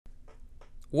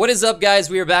What is up, guys?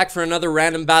 We are back for another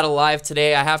random battle live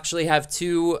today. I actually have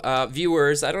two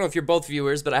viewers. I don't know if you're both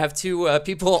viewers, but I have two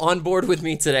people on board with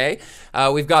me today.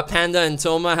 We've got Panda and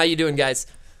Toma. How you doing, guys?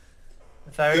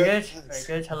 Very good. Very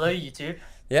good. Hello, YouTube.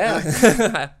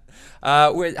 Yeah.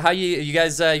 How you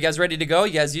guys ready to go?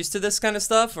 You guys used to this kind of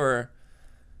stuff, or?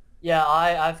 Yeah,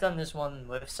 I've done this one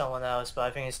with someone else, but I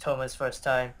think it's Toma's first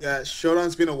time. Yeah,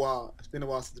 Showdown's been a while. It's been a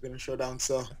while since it's been in Showdown,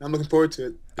 so I'm looking forward to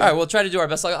it. All right, we'll try to do our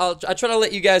best. I'll try to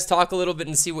let you guys talk a little bit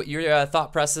and see what your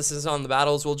thought process is on the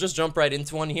battles. We'll just jump right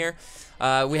into one here.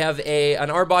 We have an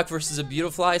Arbok versus a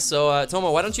Beautifly. So,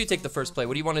 Toma, why don't you take the first play?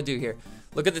 What do you want to do here?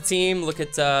 Look at the team, look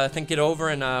at think it over,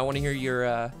 and I want to hear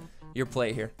your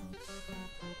play here.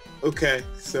 Okay,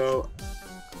 so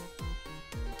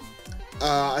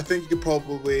I think you could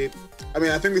probably. I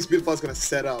mean, I think this Beautifly is gonna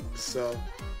set up, so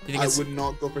I would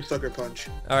not go for Sucker Punch.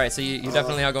 All right, so you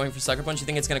definitely are going for Sucker Punch. You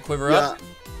think it's gonna quiver up?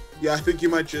 Yeah, I think you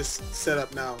might just set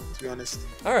up now, to be honest.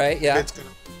 All right, yeah. It's gonna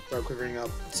start quivering up.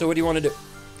 So what do you want to do?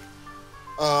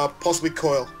 Possibly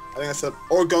Coil. I think that's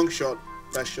or Gunk Shot.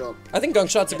 Best shot. I think Gunk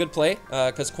Shot's a good play,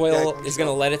 because Coil is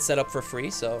gonna let it set up for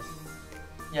free. So.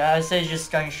 Yeah, I say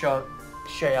just Gunk Shot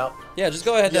straight up. Yeah, just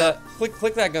go ahead.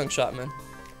 Click that Gunk Shot, man.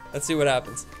 Let's see what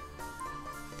happens.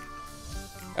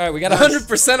 All right, we got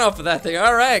 100% off of that thing.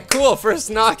 All right, cool.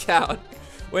 First knockout.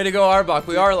 Way to go, Arbok.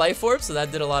 We are Life Orb, so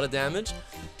that did a lot of damage.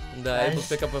 And able to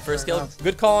pick up a first kill.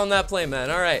 Good call on that play, man.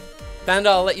 All right. Panda,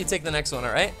 I'll let you take the next one,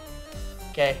 all right?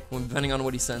 Okay. Well, depending on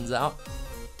what he sends out.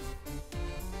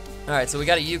 All right, so we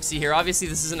got a Yuxi here. Obviously,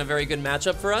 this isn't a very good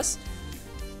matchup for us.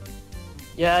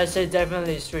 Yeah, I say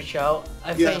definitely switch out.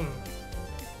 I think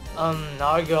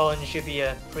Nargon should be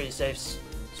a pretty safe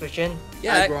switch in.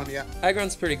 Yeah, Aggron,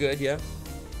 Aggron's pretty good, yeah.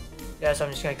 Yeah, so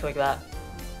I'm just gonna click that.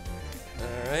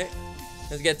 Alright.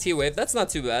 Let's get T-Wave. That's not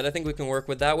too bad. I think we can work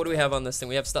with that. What do we have on this thing?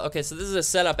 We have stuff. Okay, so this is a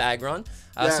setup Aggron.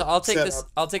 So I'll take this.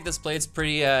 I'll take this play. It's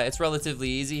pretty. It's relatively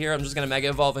easy here. I'm just gonna Mega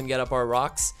Evolve and get up our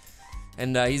rocks,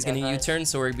 and he's gonna U-turn.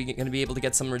 So we're gonna be able to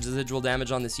get some residual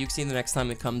damage on this Yuxi the next time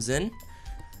it comes in.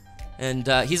 And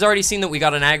he's already seen that we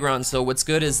got an Aggron. So what's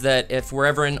good is that if we're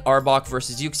ever in Arbok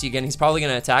versus Yuxi again, he's probably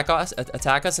gonna attack us,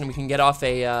 and we can get off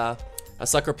a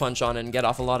Sucker Punch on it and get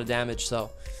off a lot of damage.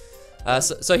 So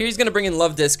here he's gonna bring in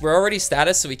Love Disc. We're already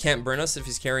status, so he can't burn us if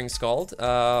he's carrying Scald.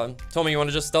 Toma, you want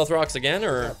to just Stealth Rocks again,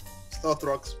 or? Yeah. Stealth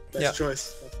Rocks, best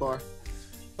choice by far.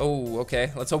 Oh,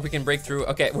 okay. Let's hope we can break through.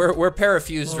 Okay, we're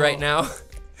parafused right now.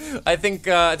 I think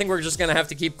we're just gonna have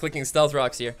to keep clicking Stealth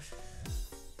Rocks here.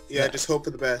 Yeah, just hope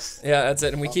for the best. Yeah, that's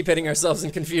it. And we keep hitting ourselves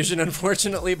in confusion,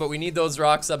 unfortunately, but we need those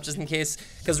rocks up just in case.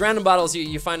 Because random battles,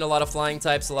 you find a lot of flying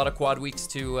types, a lot of quad weaks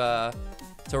to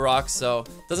rocks. So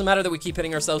it doesn't matter that we keep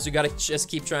hitting ourselves. We gotta just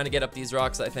keep trying to get up these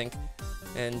rocks, I think.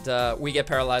 And we get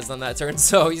paralyzed on that turn.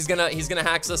 So he's gonna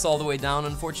hack us all the way down,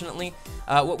 unfortunately.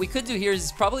 What we could do here is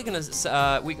he's probably gonna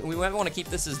we might want to keep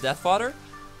this as death fodder.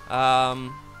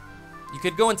 You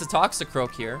could go into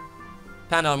Toxicroak here.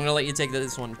 Panda, I'm gonna let you take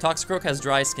this one. Toxicroak has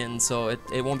dry skin, so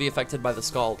it won't be affected by the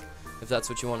Scald, if that's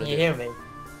what you want to do. Can you hear me?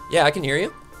 Yeah, I can hear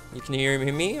you. You can hear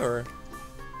me, or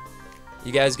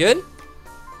you guys good?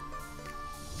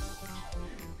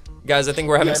 Guys, I think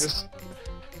we're having.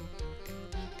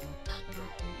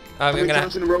 How many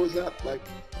times in a row is that?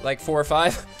 Like 4 or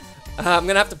 5. I'm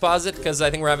gonna have to pause it because I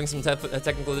think we're having some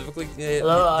technical difficulties.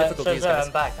 Sorry, guys.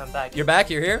 I'm back. You're back.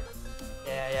 You're here.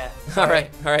 Yeah. All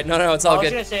right. No, it's all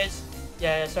good. I was gonna say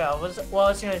sorry. What I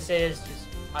was gonna say is just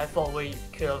I thought we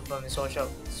could have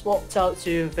swapped out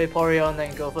to Vaporeon and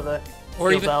then go for the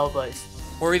Bell, but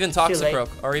or even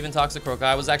Toxicroak.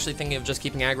 I was actually thinking of just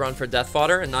keeping Aggron for death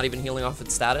fodder and not even healing off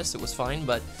its status. It was fine,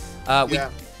 but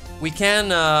we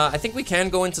can. I think we can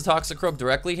go into Toxicroak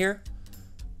directly here.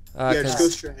 Just go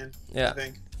straight in. Yeah,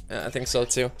 I think so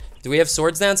too. Do we have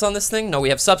Swords Dance on this thing? No, we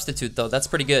have Substitute though. That's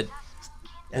pretty good.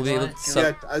 We'll be able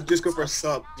to I'd just go for a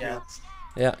sub.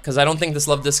 Yeah, because I don't think this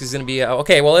Love Disc is going to be...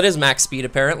 okay, well, it is max speed,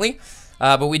 apparently.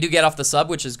 But we do get off the sub,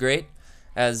 which is great.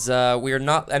 As we are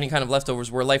not any kind of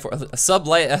leftovers. We're Life Orb. A sub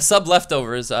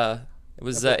leftovers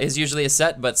is usually a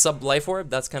set, but sub Life Orb,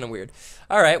 that's kind of weird.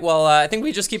 All right, well, I think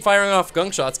we just keep firing off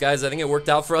Gunk Shots, guys. I think it worked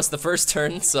out for us the first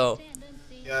turn, so...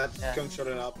 Yeah, Gunk Shot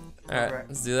it up. Alright,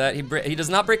 let's do that. He does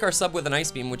not break our sub with an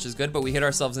Ice Beam, which is good, but we hit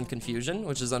ourselves in Confusion,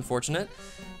 which is unfortunate.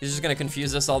 He's just going to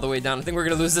confuse us all the way down. I think we're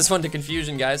going to lose this one to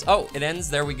Confusion, guys. Oh, it ends.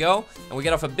 There we go. And we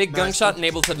get off a big Gunk Shot and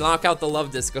able to knock out the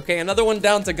Love Disc. Okay, another one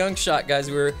down to Gunk Shot,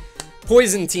 guys. We're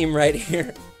poison team right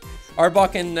here.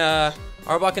 Arbok and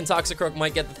Toxicroak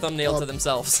might get the thumbnail to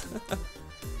themselves.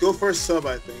 Go for a sub,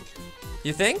 I think.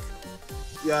 You think?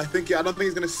 Yeah, I don't think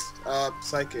he's going to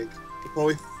Psychic. He'll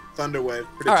probably Thunder Wave,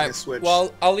 predicting a switch.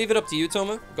 Well, I'll leave it up to you,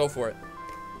 Toma. Go for it.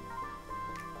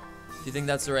 Do you think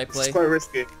that's the right play? It's quite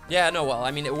risky. Yeah, no, well,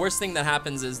 I mean, the worst thing that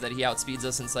happens is that he outspeeds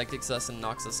us and psychics us and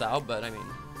knocks us out, but I mean,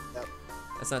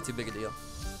 that's not too big a deal.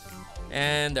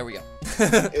 And there we go.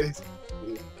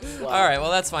 Wow. All right,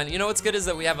 well, that's fine. You know what's good is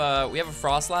that we have a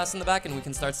Frost Lass in the back, and we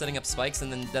can start setting up spikes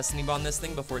and then Destiny Bond this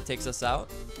thing before it takes us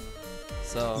out.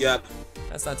 So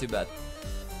that's not too bad.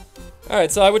 All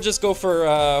right, so I would just go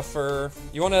for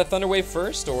you want a Thunder Wave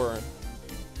first, or?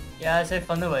 Yeah, I'd say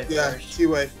Thunder Wave first.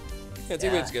 T-Wave. Yeah,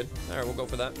 T-Wave's good. All right, we'll go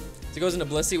for that. So he goes into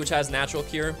Blissey, which has natural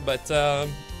cure, but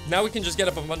now we can just get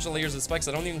up a bunch of layers of spikes.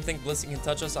 I don't even think Blissey can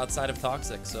touch us outside of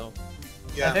Toxic, so.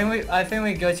 Yeah. I think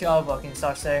we go to Arbok and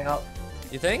start setting up.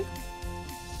 You think?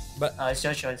 But it's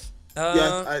your choice.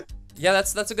 Yeah,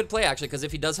 that's a good play actually, because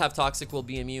if he does have Toxic, we'll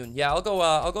be immune. Yeah, I'll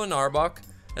go into Arbok,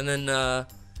 and then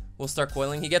we'll start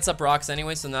coiling. He gets up rocks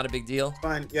anyway, so not a big deal.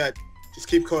 Fine. Yeah, just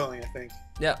keep coiling, I think.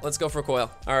 Yeah, let's go for coil.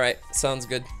 All right, sounds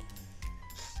good.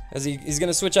 As he's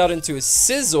gonna switch out into his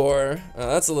Scizor.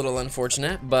 That's a little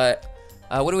unfortunate, but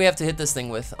what do we have to hit this thing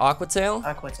with? Aqua Tail?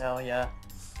 Aqua Tail, yeah.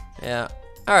 Yeah.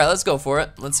 All right, let's go for it.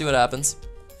 Let's see what happens.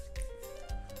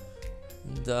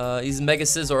 And, he's Mega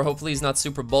Scizor. Hopefully he's not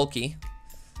super bulky.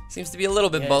 Seems to be a little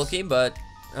bit bulky, but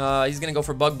he's gonna go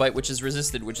for Bug Bite, which is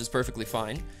resisted, which is perfectly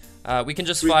fine. We can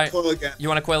just fire. You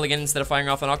want to coil again instead of firing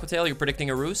off an Aqua Tail? You're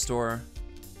predicting a Roost, or?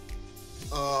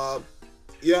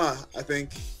 Yeah, I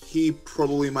think he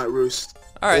probably might Roost.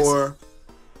 All right. Or.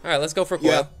 All right, let's go for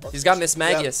coil. Yeah. He's got Miss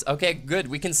Magius. Yeah. Okay, good.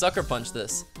 We can Sucker Punch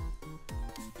this.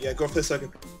 Yeah, go for the Sucker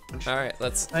Punch. All right,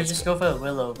 let's just go for a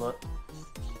Willow, but.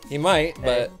 He might,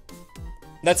 but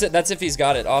that's it. That's if he's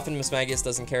got it. Often Miss Magius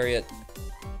doesn't carry it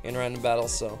in random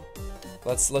battles, so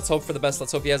let's hope for the best.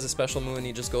 Let's hope he has a special move and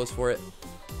he just goes for it.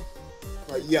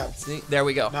 Yeah. See, there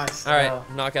we go. Nice. All right,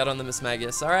 knockout on the Miss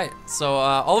Magius. All right, so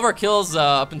all of our kills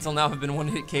up until now have been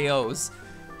one-hit KOs.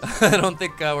 I don't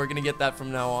think we're gonna get that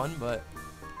from now on, but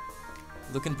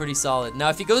looking pretty solid. Now,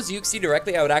 if he goes Uxie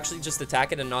directly, I would actually just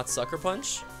attack it and not Sucker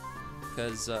Punch,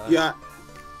 because yeah.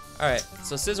 All right,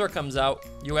 so Scizor comes out.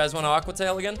 You guys want to Aqua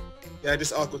Tail again? Yeah,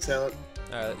 just Aqua Tail it.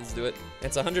 All right, let's do it.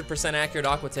 It's 100% accurate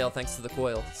Aqua Tail thanks to the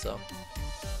coil, so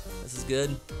this is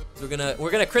good. So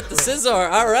we're gonna crit the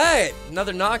Scizor. All right,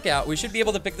 another knockout. We should be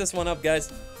able to pick this one up,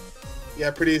 guys.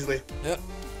 Yeah, pretty easily. Yep.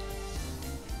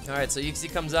 All right, so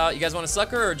Uxie comes out. You guys want to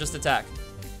Sucker or just attack?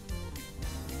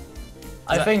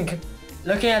 I think,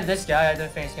 looking at this guy, I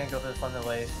don't think he's gonna go for the Thunder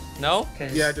Wave. No?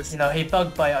 Because you know he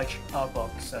bugged by our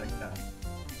box, so you know.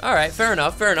 All right, fair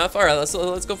enough, fair enough. All right, let's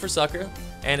go for Sucker,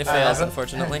 and it fails,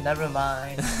 unfortunately. Never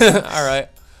mind. All right,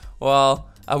 well,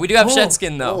 we do have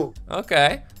Shedskin though.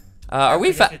 Okay. Are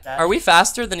we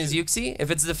faster than his Uxie? If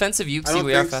it's defensive Uxie,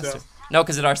 we are faster. So. No,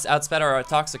 because it outsped our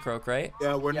Toxicroak, right?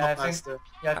 Yeah, we're not faster.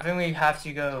 Yeah, I think we have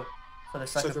to go for the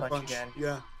Sucker Punch again.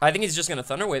 Yeah. I think he's just gonna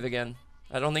Thunder Wave again.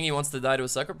 I don't think he wants to die to a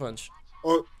Sucker Punch.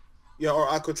 Or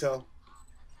Aqua Tail.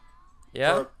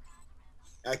 Yeah. Or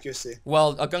accuracy.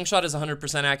 Well, a Gunk Shot is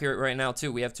 100% accurate right now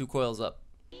too. We have 2 coils up.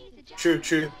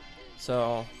 True. So,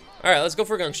 all right, let's go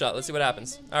for a Gunk Shot. Let's see what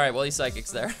happens. All right, well, he's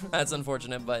Psychics there. That's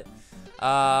unfortunate, but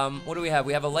what do we have?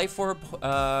 We have a Life Orb,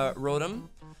 Rotom.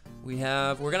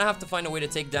 We're gonna have to find a way to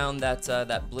take down that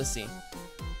Blissey.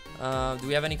 Do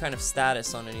we have any kind of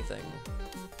status on anything?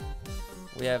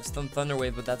 We have some Thunder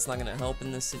Wave, but that's not gonna help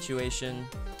in this situation.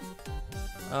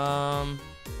 I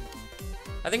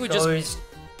think we just.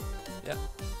 Yeah.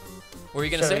 What were you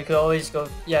gonna say? We could always go.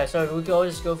 Yeah, so we could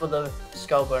always go for the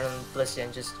Skull Burn and Blissey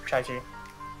and just try to,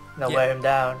 wear him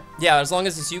down. Yeah, as long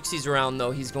as this Uxie's around, though,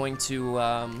 he's going to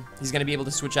be able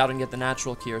to switch out and get the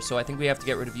natural cure. So I think we have to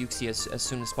get rid of Uxie as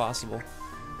soon as possible.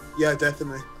 Yeah,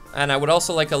 definitely. And I would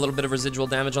also like a little bit of residual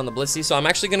damage on the Blissey. So I'm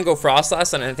actually gonna go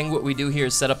Frostlass, and I think what we do here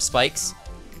is set up spikes.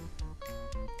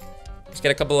 Just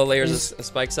get a couple of layers of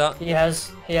spikes out. He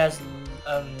has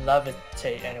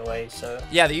Levitate anyway, so.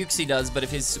 Yeah, the Uxie does, but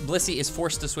if his Blissey is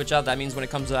forced to switch out, that means when it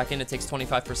comes back in, it takes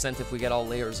 25% if we get all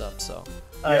layers up, so.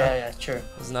 Oh, yeah, true.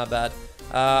 It's not bad.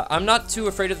 I'm not too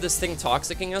afraid of this thing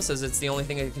Toxicking us, as it's the only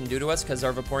thing it can do to us, because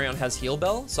our Vaporeon has Heal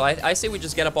Bell. So I say we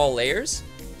just get up all layers.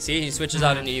 See, he switches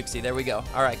out into Uxie. There we go.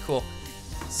 All right, cool.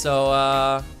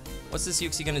 So, what's this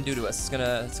Uxie gonna do to us?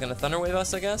 It's gonna Thunder Wave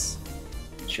us, I guess?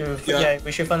 True. Yeah,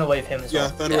 we should Thunder Wave him as well.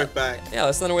 Yeah, Thunder Wave back. Yeah,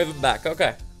 let's Thunder Wave it back.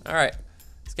 Okay. All right.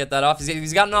 Let's get that off.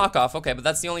 He's got knockoff. Okay, but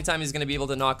that's the only time he's gonna be able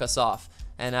to knock us off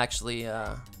and actually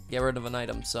get rid of an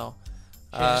item. So.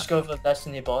 Should we just go for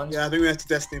Destiny Bond? Yeah, I think we have to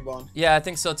Destiny Bond. Yeah, I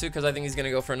think so too, because I think he's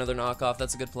gonna go for another knockoff.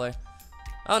 That's a good play.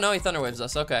 Oh no, he Thunder Waves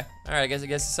us. Okay. All right. I guess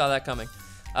he saw that coming.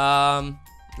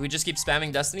 Do we just keep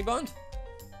spamming Destiny Bond?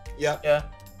 Yeah. Yeah.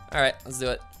 All right, let's do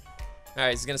it. All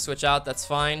right, he's gonna switch out. That's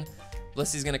fine.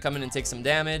 Blissy's gonna come in and take some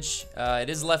damage. It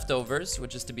is leftovers,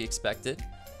 which is to be expected.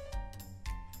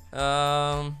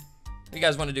 What do you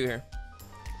guys want to do here?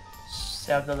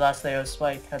 Set up the last layer of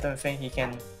spike. I don't think he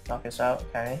can knock us out,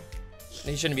 can he?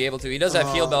 He shouldn't be able to. He does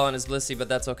have heal bell on his Blissey, but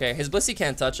that's okay. His Blissey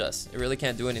can't touch us. It really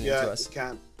can't do anything to us. Yeah, it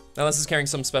can't. Unless he's carrying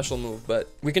some special move, but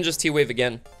we can just T-Wave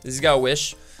again. He's got a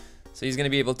Wish, so he's going to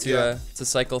be able to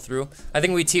cycle through. I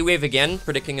think we T-Wave again,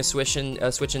 predicting a switch into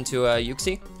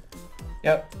Yuxi.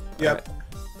 Yep. Yep.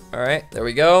 All right, there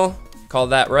we go. Call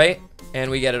that right, and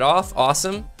we get it off.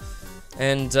 Awesome.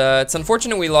 And it's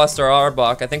unfortunate we lost our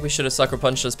Arbok. I think we should have Sucker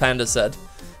Punched, as Panda said.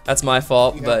 That's my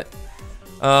fault, but...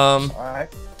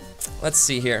 Alright. Let's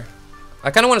see here.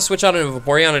 I kind of want to switch out into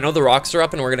Vaporeon. I know the rocks are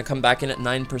up and we're going to come back in at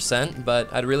 9%,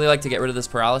 but I'd really like to get rid of this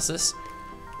paralysis.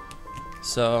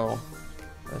 So,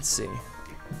 let's see.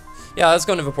 Yeah, let's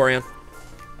go into Vaporeon.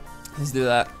 Let's do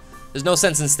that. There's no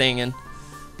sense in staying in,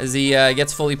 as he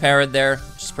gets fully parried there,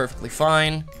 which is perfectly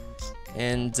fine.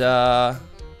 And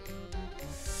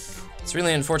it's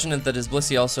really unfortunate that his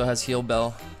Blissey also has Heal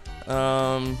Bell.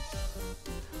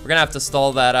 We're gonna have to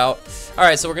stall that out.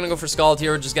 Alright, so we're gonna go for Scald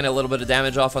here. We're just getting a little bit of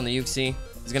damage off on the Yuxi.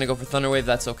 He's gonna go for Thunder Wave,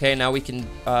 that's okay. Now we can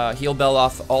Heal Bell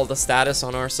off all the status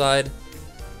on our side.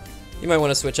 You might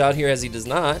want to switch out here, as he does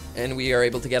not, and we are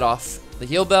able to get off the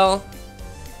Heal Bell.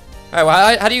 Alright,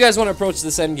 well, how do you guys want to approach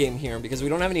this end game here? Because we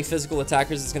don't have any physical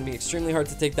attackers, it's gonna be extremely hard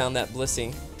to take down that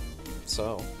Blissey.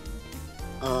 So...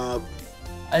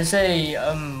 I'd say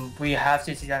we have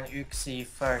to take down Yuxi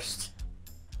first.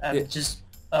 Yeah. Just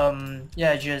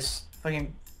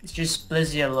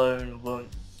Blissey alone won't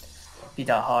be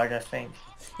that hard, I think.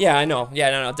 Yeah, I know. Yeah,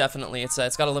 no, definitely. It's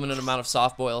got a limited amount of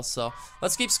soft boils, so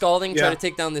let's keep scalding. Try to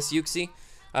take down this Yuxi.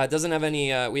 It doesn't have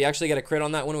any. We actually get a crit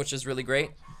on that one, which is really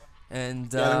great.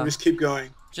 And just keep going.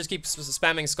 Just keep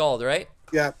spamming Scald, right?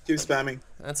 Yeah, keep spamming.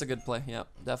 That's a good play. Yeah,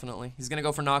 definitely. He's gonna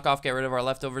go for knockoff, get rid of our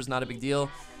leftovers. Not a big deal.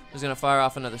 He's gonna fire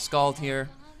off another Scald here.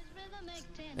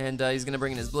 And he's going to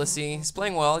bring in his Blissey. He's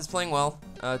playing well. He's playing well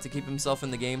to keep himself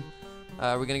in the game.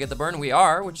 We're going to get the burn. We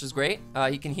are, which is great.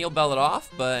 He can Heal Bell it off,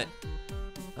 but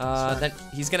then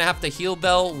he's going to have to Heal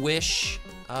Bell, Wish.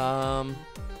 What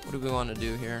do we want to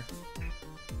do here?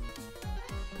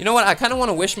 You know what? I kind of want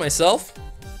to Wish myself,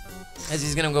 as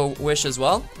he's going to go Wish as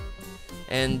well.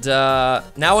 And now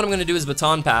what I'm going to do is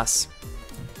Baton Pass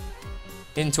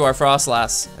into our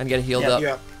Frostlass and get healed up.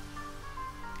 Yeah.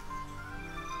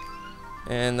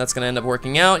 And that's going to end up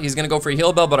working out. He's going to go for a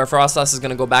Heal Bell, but our Frostlass is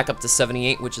going to go back up to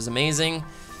 78, which is amazing.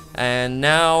 And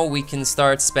now we can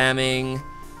start spamming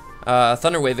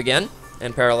Thunder Wave again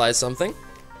and paralyze something.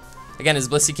 Again, his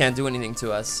Blissey can't do anything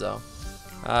to us, so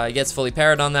he gets fully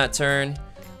parried on that turn.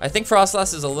 I think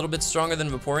Frostlass is a little bit stronger than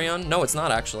Vaporeon. No, it's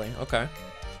not actually. Okay.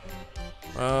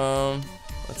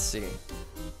 Let's see.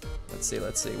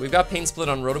 Let's see. We've got Pain Split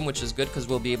on Rotom, which is good because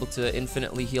we'll be able to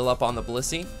infinitely heal up on the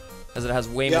Blissey, as it has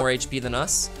way more HP than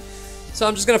us. So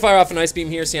I'm just going to fire off an Ice Beam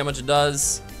here, see how much it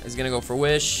does. He's going to go for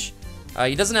Wish.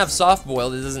 He doesn't have Soft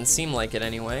Boiled, it doesn't seem like it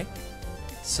anyway.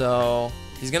 So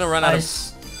he's going to run out of...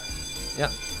 Yeah.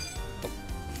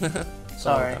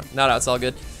 Sorry. No, it's all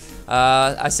good.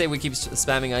 I say we keep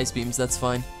spamming Ice Beams, that's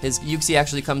fine. His Yuxi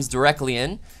actually comes directly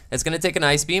in. It's going to take an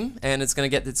Ice Beam, and it's going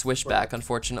to get its Wish back,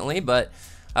 unfortunately. But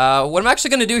what I'm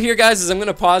actually going to do here, guys, is I'm going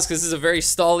to pause because this is a very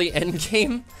stally end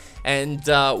game. And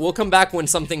we'll come back when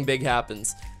something big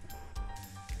happens.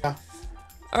 Yeah.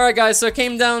 Alright guys, so it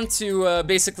came down to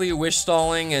basically Wish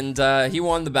stalling, and he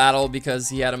won the battle because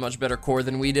he had a much better core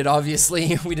than we did,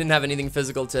 obviously. We didn't have anything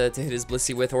physical to hit his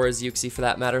Blissey with, or his Yuxi for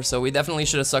that matter, so we definitely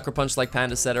should have Sucker Punched like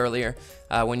Panda said earlier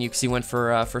when Yuxi went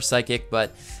for Psychic,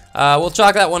 but we'll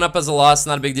chalk that one up as a loss,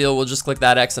 not a big deal. We'll just click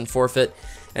that X and forfeit.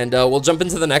 And we'll jump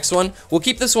into the next one. We'll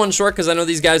keep this one short because I know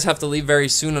these guys have to leave very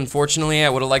soon, unfortunately. I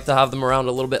would have liked to have them around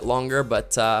a little bit longer,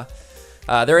 but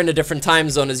they're in a different time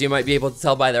zone, as you might be able to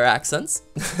tell by their accents.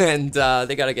 And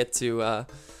they gotta get to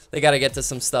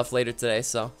some stuff later today.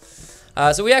 So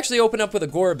we actually open up with a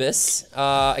Gorbis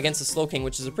against a Slowking,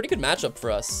 which is a pretty good matchup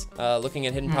for us. Looking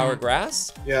at Hidden Power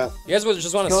Grass. Yeah. You guys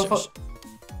just want to...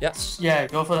 Yeah. Yeah,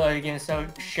 go for the against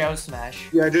Shell Smash.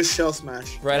 Yeah, just Shell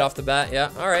Smash. Right off the bat,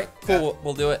 yeah. Alright, cool, yeah.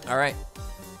 We'll do it. Alright.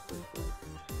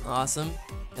 Awesome.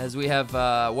 As we have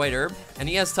White Herb, and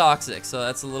he has Toxic, so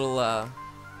that's a little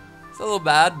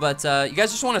bad, but you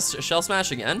guys just want to Shell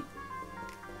Smash again?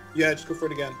 Yeah, just go for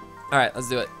it again. Alright, let's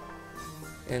do it.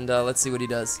 And let's see what he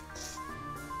does.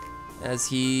 As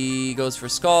he goes for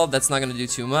Scald, that's not going to do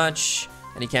too much.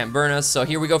 And he can't burn us, so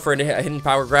here we go for a Hidden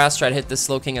Power Grass. Try to hit this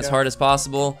Slowking as hard as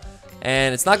possible,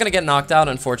 and it's not going to get knocked out,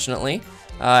 unfortunately.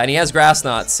 And he has Grass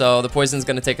Knot, so the poison's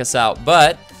going to take us out.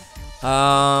 But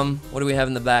what do we have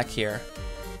in the back here?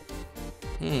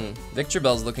 Victor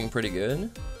Bell's looking pretty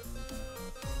good.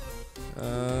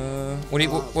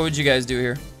 What would you guys do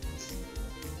here?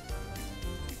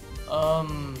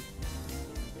 To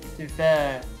be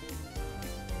fair,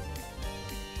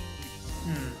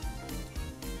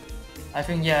 I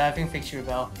think Victor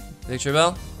Bell. Victor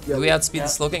Bell? Yeah, do we outspeed the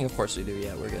Slow King? Of course we do.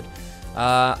 Yeah, we're good.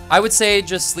 I would say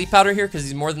just Sleep Powder here because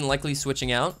he's more than likely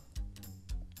switching out.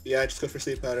 Yeah, just go for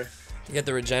Sleep Powder. To get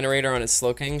the Regenerator on his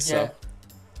Slow King. So.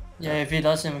 Yeah, if he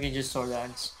doesn't, we can just Sword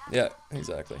Dance. Yeah,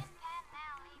 exactly.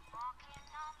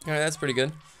 All right, that's pretty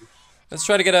good. Let's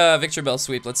try to get a Victor Bell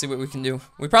sweep. Let's see what we can do.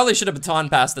 We probably should have baton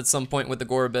passed at some point with the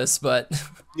Gorobus, but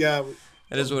yeah,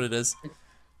 it is what it is.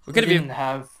 We didn't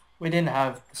have baton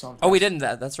pass. Oh, we didn't.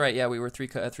 That's right. Yeah, we were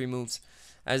three moves.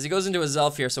 As he goes into his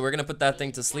Elf here, so we're gonna put that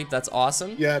thing to sleep. That's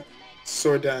awesome. Yeah,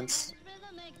 Sword Dance.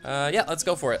 Yeah, let's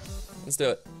go for it. Let's do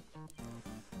it.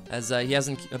 As he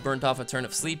hasn't burnt off a turn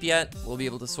of sleep yet, we'll be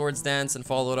able to Swords Dance and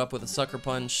follow it up with a Sucker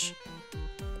Punch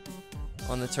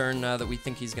on the turn that we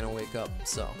think he's gonna wake up.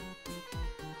 So.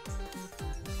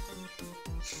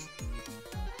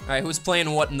 Alright, who's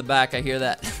playing what in the back? I hear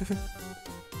that.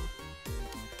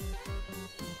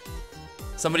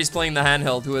 Somebody's playing the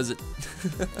handheld. Who is it?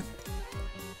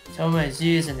 Somebody's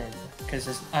using it,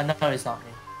 because I know it's not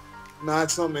me. Nah,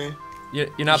 it's not me. You're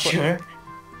not sure?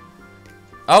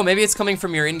 Oh, maybe it's coming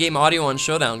from your in-game audio on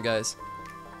Showdown, guys.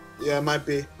 Yeah, it might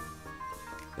be.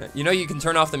 You know you can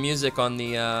turn off the music on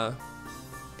the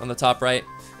top right.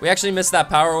 We actually missed that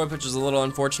Power Whip, which is a little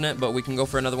unfortunate, but we can go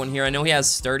for another one here. I know he has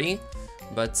Sturdy,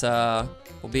 but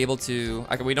we'll be able to...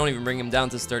 we don't even bring him down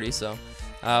to Sturdy, so...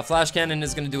 Flash Cannon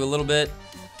is going to do a little bit.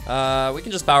 We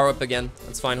can just Power Whip again.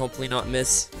 That's fine, hopefully not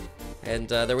miss. And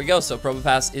there we go, so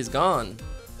Probopass is gone.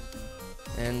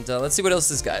 And let's see what else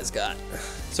this guy's got.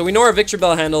 So we know our Victor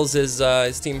Bell handles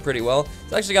his team pretty well.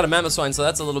 He's actually got a Mamoswine, so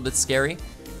that's a little bit scary.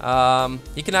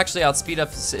 He can actually outspeed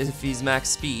us if he's max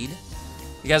speed.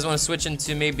 You guys want to switch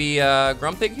into maybe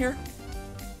Grumpig here?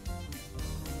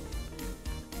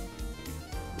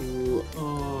 Ooh,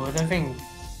 I don't think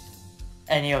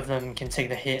any of them can take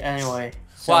the hit anyway.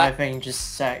 So well, I think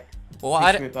just sack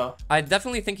Victor Bell. I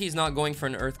definitely think he's not going for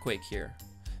an Earthquake here.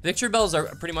 Victor Bells are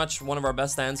pretty much one of our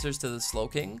best answers to the Slow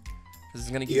King. Because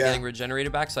he's going to keep getting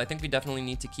regenerated back, so I think we definitely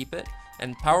need to keep it.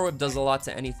 And Power Whip does a lot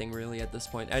to anything, really, at this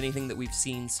point. Anything that we've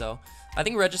seen, so... I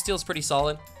think Registeel is pretty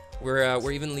solid.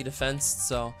 We're evenly defensed,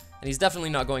 so... And he's definitely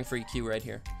not going for EQ right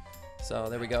here. So,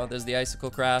 there we go. There's the Icicle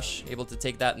Crash. Able to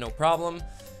take that, no problem.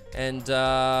 And,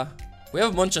 we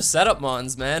have a bunch of setup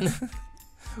mons, man.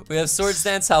 We have Swords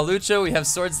Dance Hawlucha, we have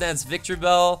Swords Dance Victor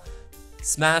Bell,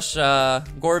 Smash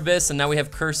Gorobus, and now we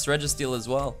have Cursed Registeel as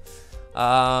well.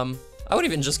 I would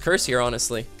even just curse here,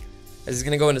 honestly. As he's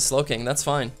gonna go into Slow King. That's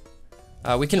fine.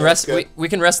 We can rest. We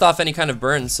can rest off any kind of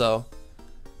burn. So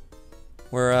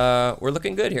we're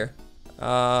looking good here.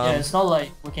 Yeah, it's not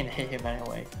like we can hit him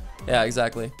anyway. Yeah,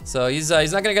 exactly. So he's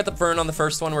not gonna get the burn on the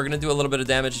first one. We're gonna do a little bit of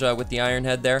damage with the Iron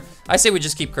Head there. I say we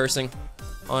just keep cursing,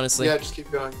 honestly. Yeah, just keep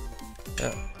going.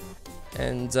 Yeah.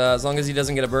 And as long as he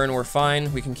doesn't get a burn, we're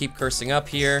fine. We can keep cursing up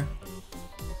here.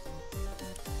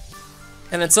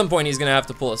 And at some point, he's gonna have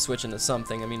to pull a switch into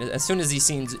something. I mean, as soon as he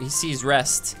sees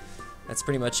rest, that's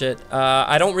pretty much it.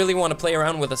 I don't really want to play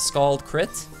around with a Scald crit,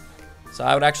 so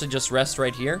I would actually just rest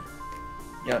right here.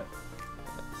 Yep.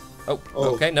 Oh,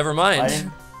 okay, never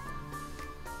mind.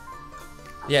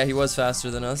 Yeah, he was faster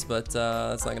than us, but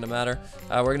that's not gonna matter.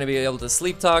 We're gonna be able to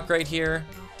Sleep Talk right here.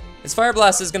 His Fire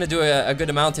Blast is gonna do a good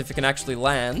amount if it can actually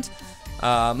land,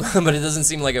 but it doesn't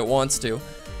seem like it wants to.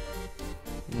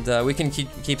 And we can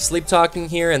keep Sleep Talking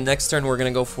here, and next turn we're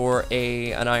gonna go for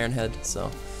an Iron Head.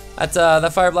 So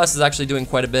that Fire Blast is actually doing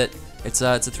quite a bit. It's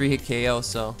a 3-hit KO,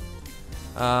 so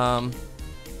kind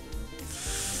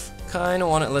of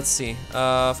want it. Let's see.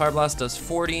 Fire Blast does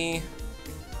 40.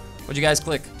 What'd you guys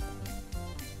click?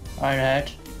 Iron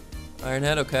Head. Iron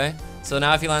Head, okay. So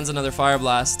now if he lands another Fire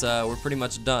Blast, we're pretty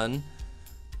much done.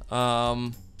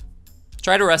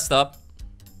 Try to rest up.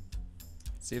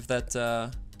 See if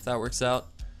that works out.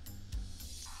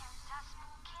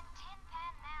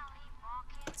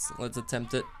 Let's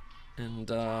attempt it. And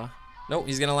nope,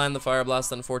 he's gonna land the Fire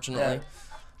Blast, unfortunately.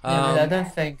 Yeah, I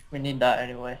don't think we need that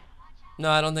anyway.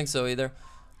 No, I don't think so either.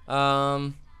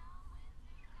 Do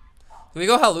we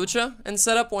go Hawlucha and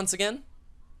set up once again?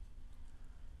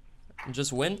 And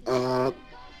just win?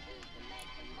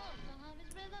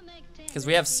 Because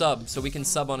we have sub, so we can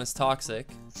sub on his Toxic.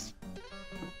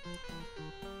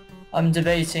 I'm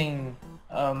debating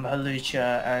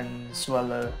Hawlucha and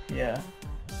Swallow, yeah.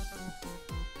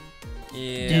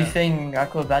 Yeah. Do you think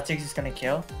Acrobatics is gonna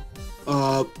kill?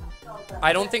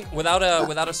 I don't think without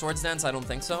a Swords Dance, I don't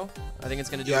think so. I think it's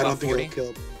gonna do about 40. I don't think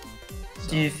it'll kill.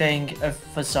 Do you think a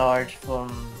Facade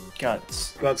from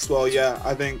Guts? Guts, well, yeah,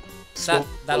 I think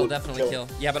that'll definitely kill.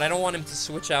 Yeah, but I don't want him to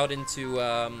switch out into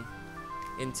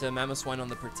Mammoth Swine on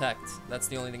the Protect. That's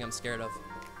the only thing I'm scared of.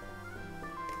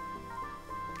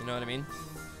 You know what I mean?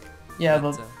 Yeah,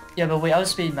 but we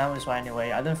outspeed Mammoth Swine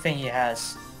anyway. I don't think he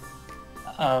has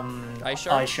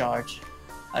Eye Shard.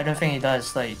 I don't think he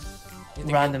does like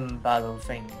random battle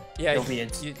thing. Yeah, you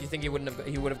think he would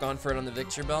have gone for it on the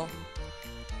Victor Bell?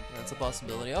 That's a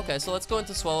possibility. Okay, so let's go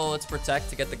into Swallow. Let's Protect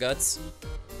to get the Guts.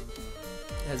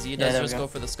 As he does just go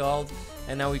for the Scald,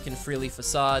 and now we can freely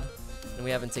Facade, and we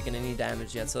haven't taken any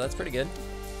damage yet, so that's pretty good.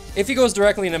 If he goes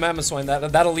directly into Mammoth Swine,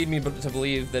 that'll lead me to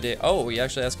believe that oh, he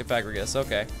actually has Cefagrigus.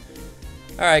 Okay.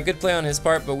 All right, good play on his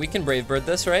part, but we can Brave Bird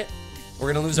this, right?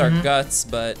 We're gonna lose our Guts,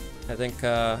 but I think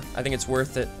it's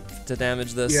worth it to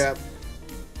damage this. Yeah.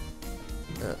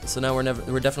 So now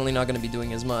we're definitely not gonna be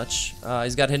doing as much.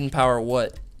 He's got Hidden Power.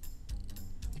 What?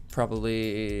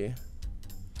 Probably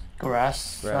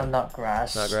grass. No, not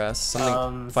grass. Not grass.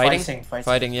 Something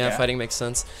fighting. Yeah, fighting makes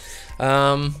sense.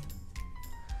 So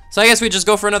I guess we just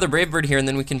go for another Brave Bird here, and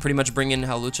then we can pretty much bring in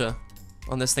Hawlucha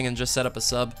on this thing and just set up a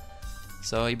sub.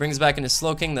 So he brings back in his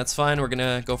Slowking. That's fine. We're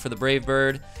gonna go for the Brave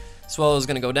Bird. Swallow's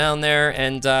gonna go down there,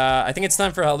 and I think it's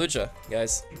time for Hawlucha,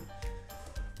 guys.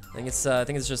 I think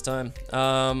it's just time.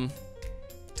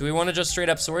 Do we want to just straight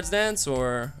up Swords Dance,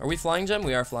 or are we Flying Gem?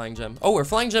 We are Flying Gem. Oh, we're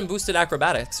Flying Gem boosted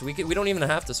Acrobatics. We don't even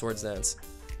have to Swords Dance.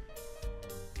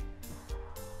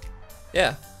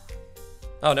 Yeah.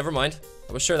 Oh, never mind.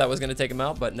 I was sure that was gonna take him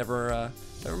out, but never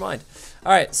mind.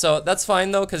 All right, so that's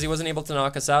fine though, because he wasn't able to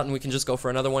knock us out, and we can just go for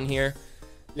another one here.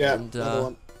 Yeah, and, another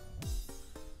one.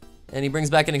 And he brings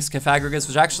back in his Cefagrigus,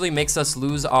 which actually makes us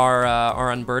lose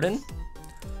our Unburden,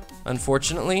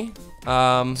 unfortunately.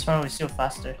 That's why we're still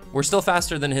faster. We're still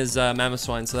faster than his Mammoth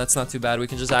Swine, so that's not too bad. We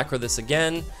can just Acro this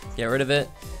again, get rid of it,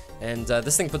 and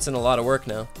this thing puts in a lot of work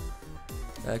now,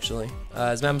 actually.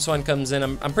 As Mammoth Swine comes in,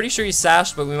 I'm pretty sure he's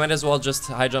sashed, but we might as well just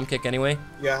High Jump Kick anyway.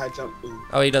 Yeah, High Jump.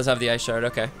 Oh, he does have the Ice Shard,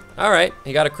 okay. Alright,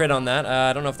 he got a crit on that.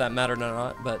 I don't know if that mattered or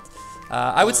not, but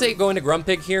I would say go into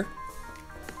Grumpig here.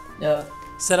 Yeah.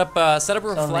 Set up a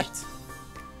Reflect. Of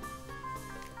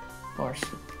course.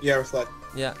 Yeah, Reflect.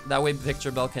 Yeah, that way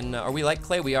Victor Bell can... are we like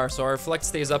Clay? We are, so our Reflect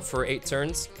stays up for 8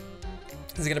 turns.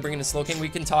 He's gonna bring in a Slowking. We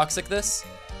can Toxic this.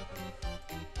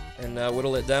 And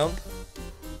whittle it down.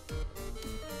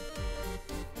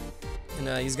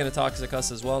 And he's gonna Toxic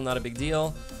us as well, not a big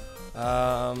deal.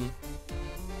 Do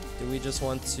we just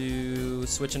want to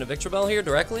switch into Victor Bell here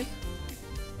directly?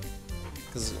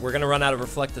 Because we're gonna run out of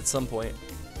Reflect at some point.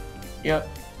 Yep.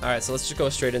 Alright, so let's just go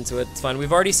straight into it. It's fine.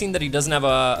 We've already seen that he doesn't have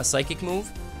a Psychic move.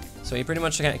 So he pretty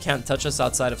much can't touch us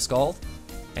outside of Scald.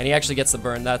 And he actually gets the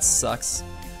burn. That sucks.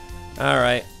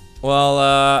 Alright. Well,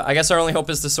 I guess our only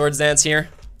hope is to Swords Dance here.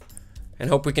 And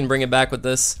hope we can bring it back with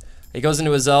this. He goes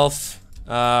into his Elf.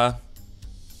 I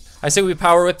say we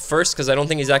Power Whip first, because I don't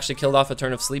think he's actually killed off a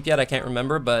turn of sleep yet. I can't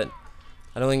remember, but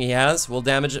I don't think he has. We'll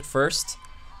damage it first.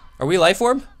 Are we Life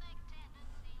Orb?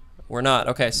 We're not.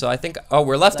 Okay, so I think... oh,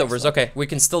 we're Leftovers. Okay, we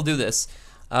can still do this.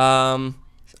 I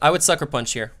would Sucker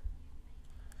Punch here.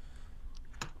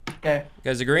 Okay. You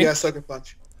guys agree? Yeah, Sucker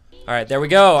Punch. Alright, there we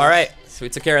go. Alright, so we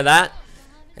took care of that.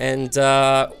 And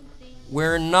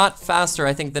we're not faster,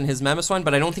 I think, than his Mammoth Swine,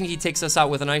 but I don't think he takes us out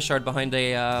with an Ice Shard behind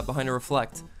a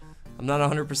Reflect. I'm not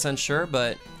 100% sure,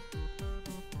 but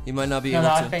he might not be able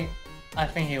to. I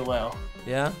think he will.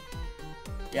 Yeah?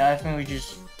 Yeah, I think we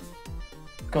just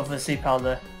go for the Sea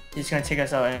Powder. He's gonna take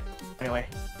us out anyway.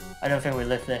 I don't think we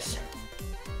lift this.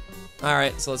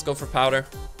 Alright, so let's go for Powder.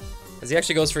 As he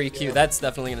actually goes for EQ, yeah. That's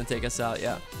definitely gonna take us out,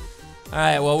 yeah.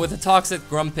 Alright, well with a Toxic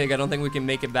Grumpig, I don't think we can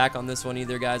make it back on this one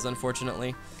either, guys,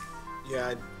 unfortunately.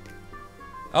 Yeah.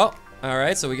 Oh,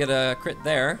 alright, so we get a crit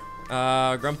there.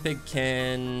 Grumpig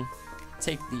can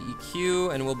take the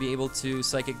EQ, and we'll be able to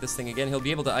Psychic this thing again. He'll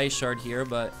be able to Ice Shard here,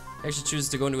 but he actually chooses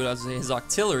to go into it as his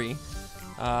Octillery.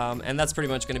 And that's pretty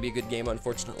much going to be a good game,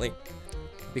 unfortunately,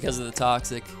 because of the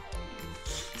Toxic.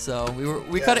 So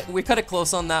we cut it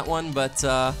close on that one, but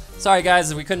sorry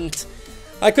guys, I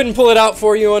couldn't pull it out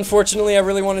for you, unfortunately. I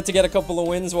really wanted to get a couple of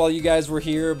wins while you guys were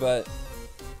here, but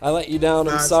I let you down.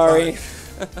 I'm sorry.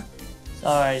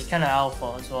 Sorry, it's kind of our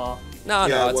fault as well. No,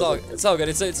 it's all good.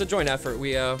 It's a joint effort.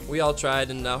 We all tried,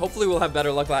 and hopefully we'll have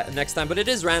better luck next time. But it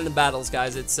is random battles,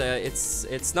 guys.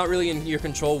 It's not really in your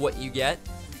control what you get.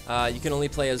 You can only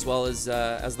play as well as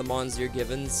the mons you're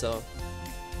given. So,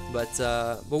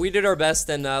 but we did our best,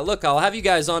 and look, I'll have you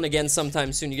guys on again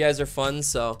sometime soon. You guys are fun,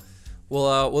 so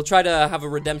we'll try to have a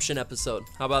redemption episode.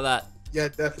 How about that? Yeah,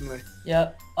 definitely.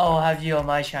 Yeah, I'll have you on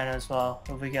my channel as well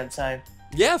if we get time.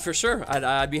 Yeah, for sure.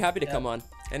 I'd be happy to come on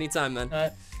anytime, man.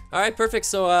 All right, perfect.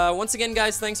 So once again,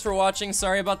 guys, thanks for watching.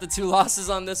 Sorry about the 2 losses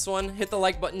on this one. Hit the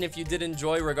like button if you did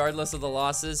enjoy, regardless of the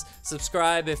losses.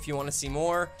 Subscribe if you want to see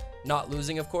more. Not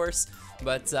losing, of course.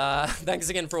 But thanks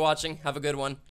again for watching. Have a good one.